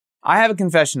I have a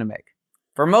confession to make.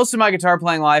 For most of my guitar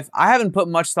playing life, I haven't put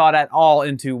much thought at all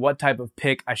into what type of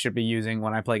pick I should be using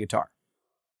when I play guitar.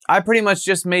 I pretty much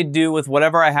just made do with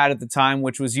whatever I had at the time,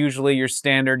 which was usually your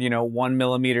standard,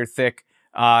 1mm thick,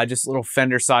 just little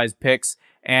Fender sized picks.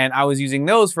 And I was using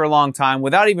those for a long time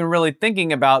without even really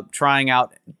thinking about trying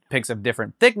out picks of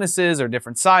different thicknesses or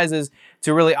different sizes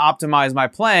to really optimize my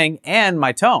playing and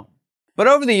my tone. But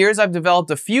over the years, I've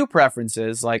developed a few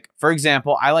preferences. Like, for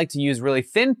example, I like to use really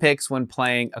thin picks when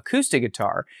playing acoustic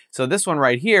guitar. So this one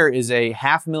right here is a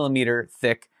 0.5mm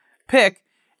thick pick.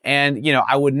 And,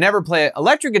 I would never play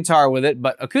electric guitar with it,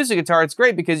 but acoustic guitar, it's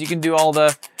great because you can do all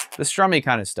the strummy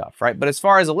kind of stuff, right? But as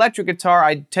far as electric guitar,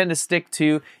 I tend to stick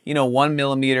to,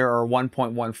 1mm or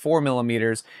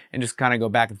 1.14mm and just kind of go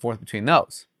back and forth between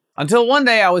those. Until one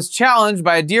day I was challenged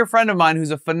by a dear friend of mine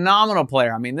who's a phenomenal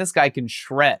player. I mean, this guy can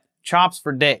shred, chops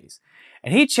for days.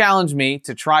 And he challenged me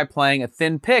to try playing a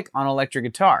thin pick on electric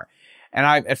guitar. And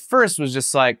I, at first, was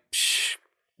just like, psh,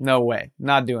 no way,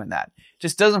 not doing that.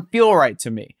 Just doesn't feel right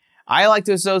to me. I like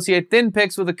to associate thin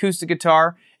picks with acoustic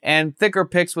guitar and thicker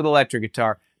picks with electric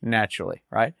guitar naturally,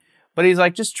 right? But he's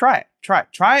like, just try it,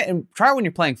 and try it when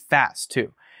you're playing fast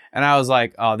too. And I was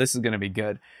like, oh, this is gonna be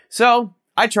good. So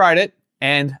I tried it,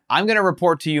 and I'm gonna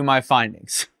report to you my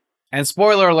findings. And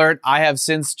spoiler alert, I have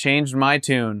since changed my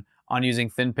tune on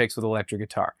using thin picks with electric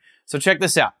guitar. So check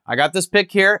this out. I got this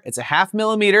pick here. It's a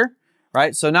 0.5mm,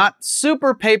 right? So not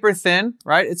super paper thin,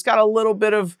 right? It's got a little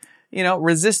bit of,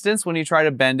 resistance when you try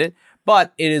to bend it,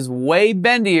 but it is way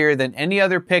bendier than any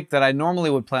other pick that I normally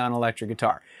would play on electric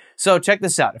guitar. So check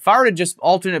this out. If I were to just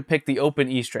alternate pick the open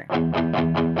E string,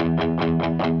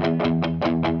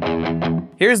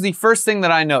 here's the first thing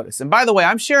that I noticed. And by the way,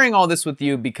 I'm sharing all this with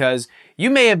you because you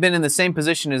may have been in the same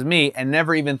position as me and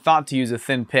never even thought to use a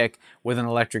thin pick with an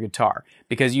electric guitar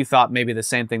because you thought maybe the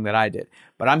same thing that I did.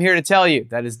 But I'm here to tell you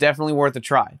that it's definitely worth a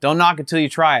try. Don't knock it till you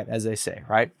try it, as they say,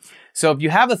 right? So if you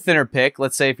have a thinner pick,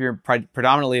 let's say if you're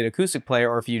predominantly an acoustic player,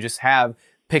 or if you just have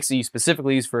picks that you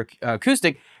specifically use for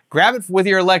acoustic, grab it with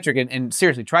your electric and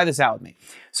seriously, try this out with me.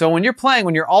 So when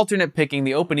you're alternate picking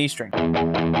the open E string,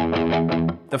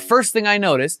 the first thing I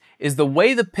noticed is the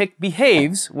way the pick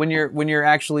behaves when you're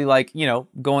actually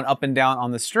going up and down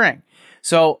on the string.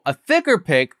 So a thicker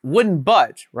pick wouldn't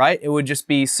budge, right? It would just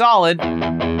be solid.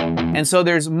 And so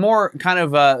there's more kind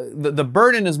of, the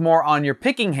burden is more on your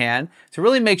picking hand to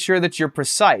really make sure that you're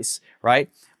precise, right?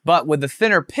 But with the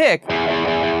thinner pick,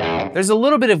 there's a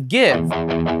little bit of give.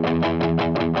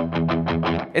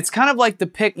 It's kind of like the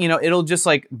pick, it'll just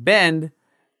like bend,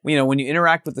 when you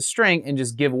interact with the string and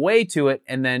just give way to it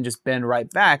and then just bend right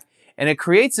back. And it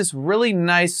creates this really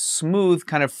nice, smooth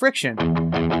kind of friction.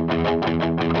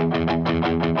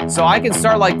 So I can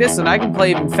start like this and I can play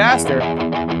even faster.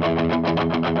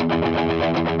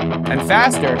 And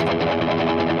faster.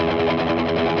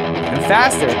 And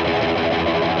faster.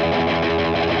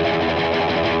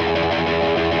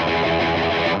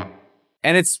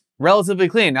 And it's relatively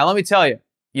clean. Now let me tell you,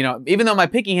 even though my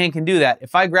picking hand can do that,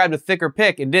 if I grabbed a thicker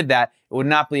pick and did that, it would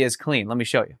not be as clean. Let me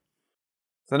show you.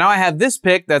 So now I have this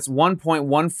pick that's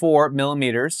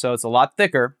 1.14mm, so it's a lot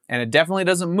thicker, and it definitely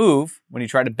doesn't move when you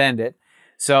try to bend it.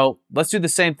 So let's do the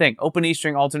same thing. Open E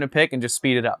string, alternate pick, and just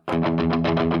speed it up.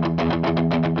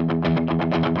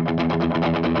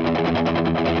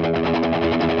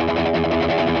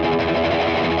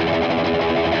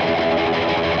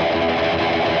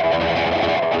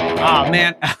 Oh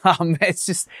man, it's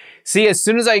just, see, as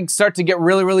soon as I start to get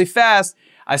really, really fast,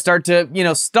 I start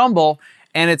to, stumble,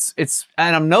 and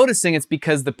and I'm noticing it's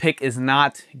because the pick is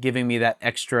not giving me that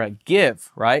extra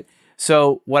give, right?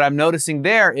 So what I'm noticing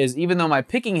there is, even though my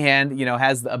picking hand,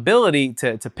 has the ability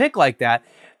to pick like that,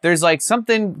 there's like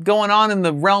something going on in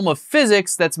the realm of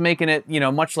physics that's making it,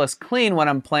 much less clean when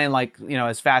I'm playing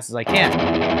as fast as I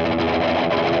can.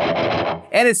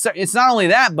 And it's not only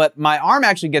that, but my arm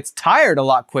actually gets tired a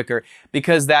lot quicker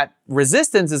because that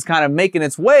resistance is kind of making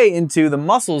its way into the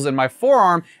muscles in my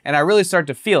forearm, and I really start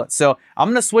to feel it. So I'm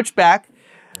gonna switch back,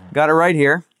 got it right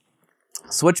here,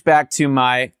 switch back to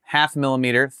my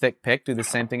 0.5mm thick pick, do the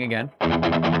same thing again.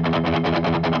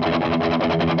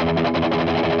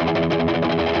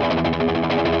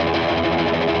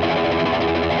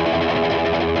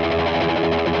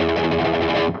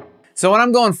 So when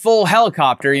I'm going full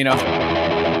helicopter,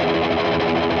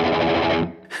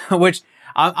 which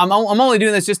I'm only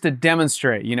doing this just to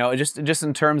demonstrate, just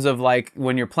in terms of like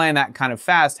when you're playing that kind of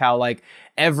fast, how like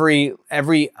every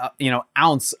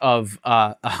ounce of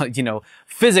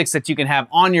physics that you can have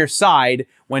on your side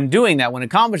when doing that, when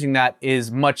accomplishing that, is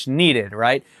much needed,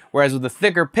 right? Whereas with a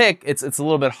thicker pick, it's a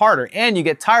little bit harder, and you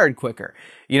get tired quicker.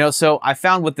 You know, so I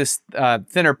found with this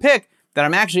thinner pick that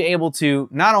I'm actually able to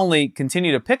not only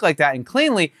continue to pick like that and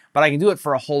cleanly, but I can do it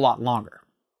for a whole lot longer.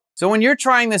 So when you're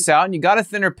trying this out and you got a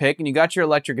thinner pick and you got your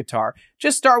electric guitar,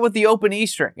 just start with the open E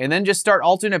string and then just start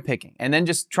alternate picking and then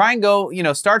just try and go, you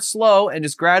know, start slow and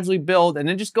just gradually build and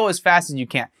then just go as fast as you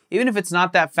can. Even if it's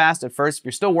not that fast at first, if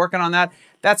you're still working on that,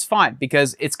 that's fine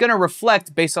because it's going to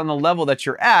reflect based on the level that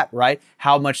you're at, right?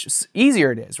 How much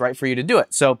easier it is, right, for you to do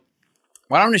it. So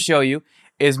what I'm going to show you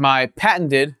is my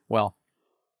patented, well,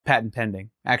 patent pending.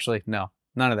 Actually, no,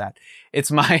 none of that.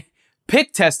 It's my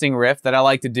pick testing riff that I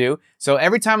like to do. So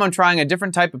every time I'm trying a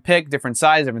different type of pick, different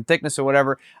size, different thickness or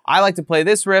whatever, I like to play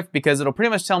this riff because it'll pretty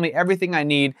much tell me everything I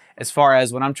need as far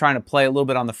as when I'm trying to play a little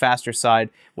bit on the faster side,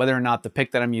 whether or not the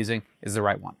pick that I'm using is the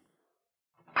right one.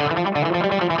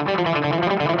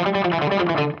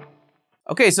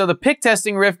 Okay, so the pick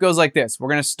testing riff goes like this. We're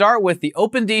gonna start with the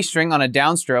open D string on a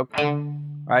downstroke,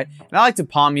 right? And I like to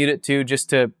palm mute it too, just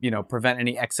to, you know, prevent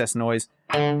any excess noise.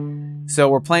 So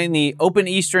we're playing the open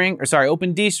E string, or sorry,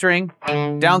 open D string,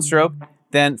 downstroke.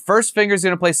 Then first finger is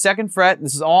gonna play second fret.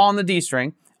 This is all on the D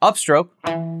string, upstroke.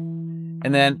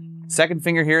 And then second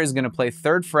finger here is gonna play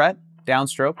third fret,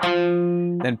 downstroke.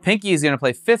 Then pinky is gonna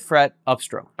play fifth fret,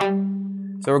 upstroke.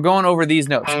 So we're going over these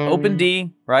notes. Open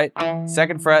D, right?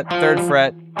 Second fret, third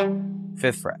fret,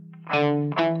 fifth fret.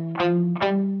 All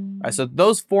right, so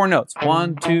those 4 notes.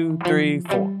 1, 2, 3,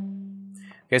 4.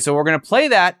 Okay, so we're gonna play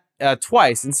that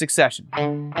twice in succession.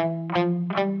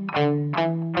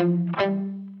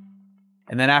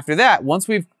 And then after that, once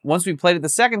we've played it the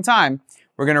second time,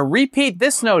 we're gonna repeat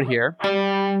this note here,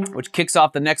 which kicks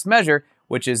off the next measure,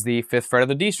 which is the 5th fret of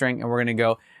the D string, and we're gonna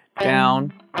go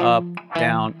down, up,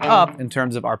 in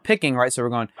terms of our picking, right? So we're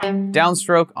going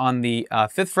downstroke on the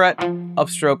 5th fret,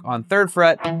 upstroke on 3rd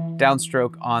fret,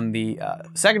 downstroke on the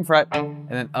 2nd fret, and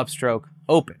then upstroke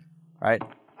open, right?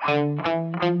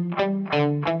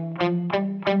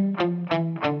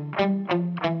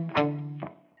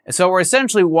 And so we're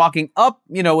essentially walking up,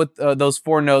 you know, with those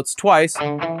 4 notes twice,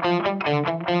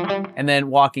 and then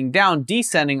walking down,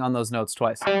 descending on those notes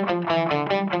twice.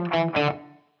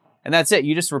 And that's it.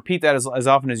 You just repeat that as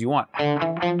often as you want.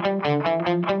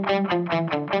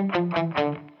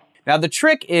 Now the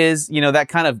trick is, you know, that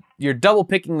kind of, you're double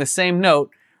picking the same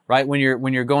note, right? When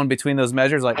you're going between those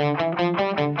measures, like,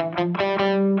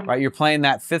 right? You're playing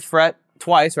that 5th fret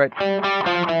twice, right? And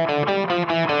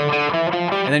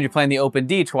then you're playing the open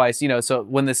D twice, you know, so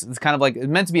when this is kind of like, it's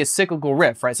meant to be a cyclical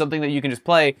riff, right? Something that you can just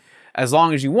play as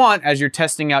long as you want as you're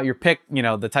testing out your pick, you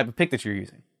know, the type of pick that you're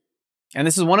using. And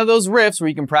this is one of those riffs where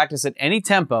you can practice at any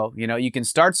tempo. You know, you can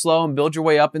start slow and build your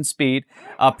way up in speed.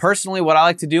 Personally, what I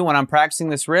like to do when I'm practicing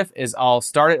this riff is I'll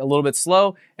start it a little bit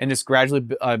slow and just gradually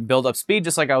build up speed,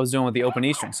 just like I was doing with the open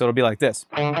E string. So it'll be like this.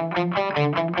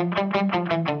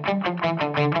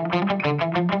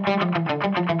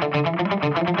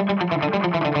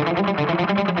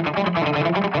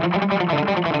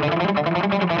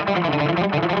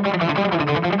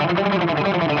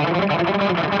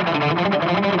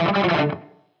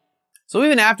 So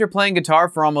even after playing guitar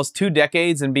for almost 2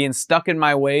 decades and being stuck in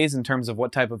my ways in terms of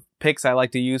what type of picks I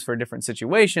like to use for different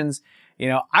situations, you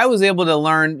know, I was able to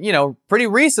learn, you know, pretty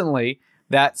recently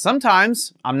that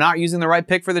sometimes I'm not using the right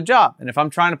pick for the job. And if I'm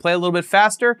trying to play a little bit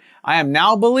faster, I am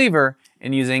now a believer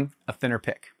in using a thinner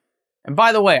pick. And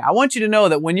by the way, I want you to know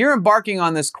that when you're embarking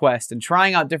on this quest and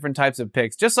trying out different types of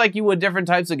picks, just like you would different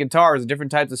types of guitars,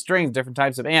 different types of strings, different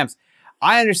types of amps,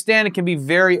 I understand it can be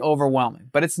very overwhelming,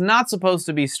 but it's not supposed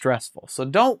to be stressful. So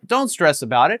don't stress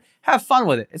about it. Have fun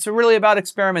with it. It's really about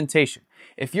experimentation.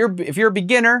 If you're a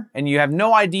beginner and you have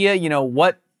no idea, you know,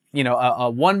 what, you know,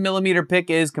 a 1mm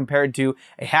pick is compared to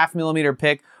a 0.5mm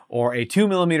pick or a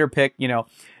 2mm pick, you know,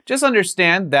 just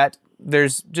understand that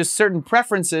there's just certain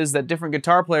preferences that different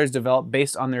guitar players develop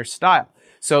based on their style.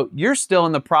 So you're still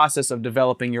in the process of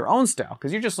developing your own style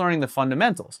because you're just learning the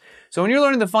fundamentals. So when you're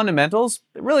learning the fundamentals,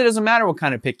 it really doesn't matter what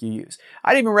kind of pick you use.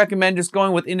 I'd even recommend just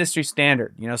going with industry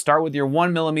standard. You know, start with your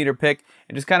 1mm pick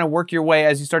and just kind of work your way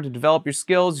as you start to develop your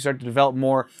skills, you start to develop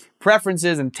more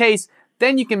preferences and tastes,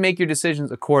 then you can make your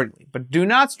decisions accordingly. But do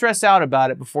not stress out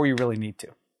about it before you really need to.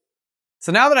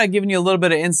 So now that I've given you a little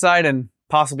bit of insight and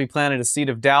possibly planted a seed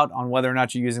of doubt on whether or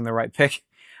not you're using the right pick,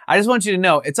 I just want you to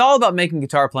know it's all about making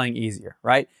guitar playing easier,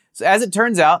 right? So as it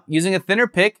turns out, using a thinner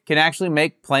pick can actually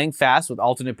make playing fast with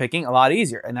alternate picking a lot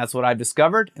easier. And that's what I've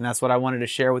discovered, and that's what I wanted to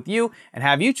share with you and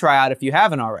have you try out if you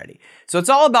haven't already. So it's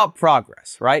all about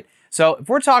progress, right? So if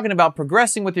we're talking about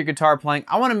progressing with your guitar playing,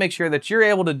 I want to make sure that you're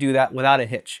able to do that without a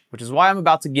hitch, which is why I'm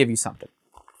about to give you something.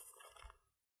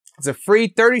 It's a free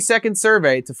 30-second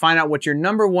survey to find out what your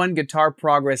 #1 guitar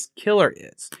progress killer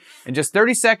is. In just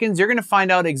 30 seconds, you're going to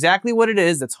find out exactly what it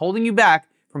is that's holding you back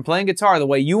from playing guitar the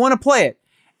way you want to play it.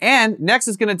 And next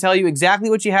is going to tell you exactly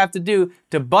what you have to do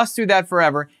to bust through that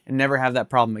forever and never have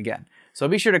that problem again. So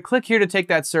be sure to click here to take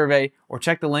that survey or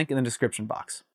check the link in the description box.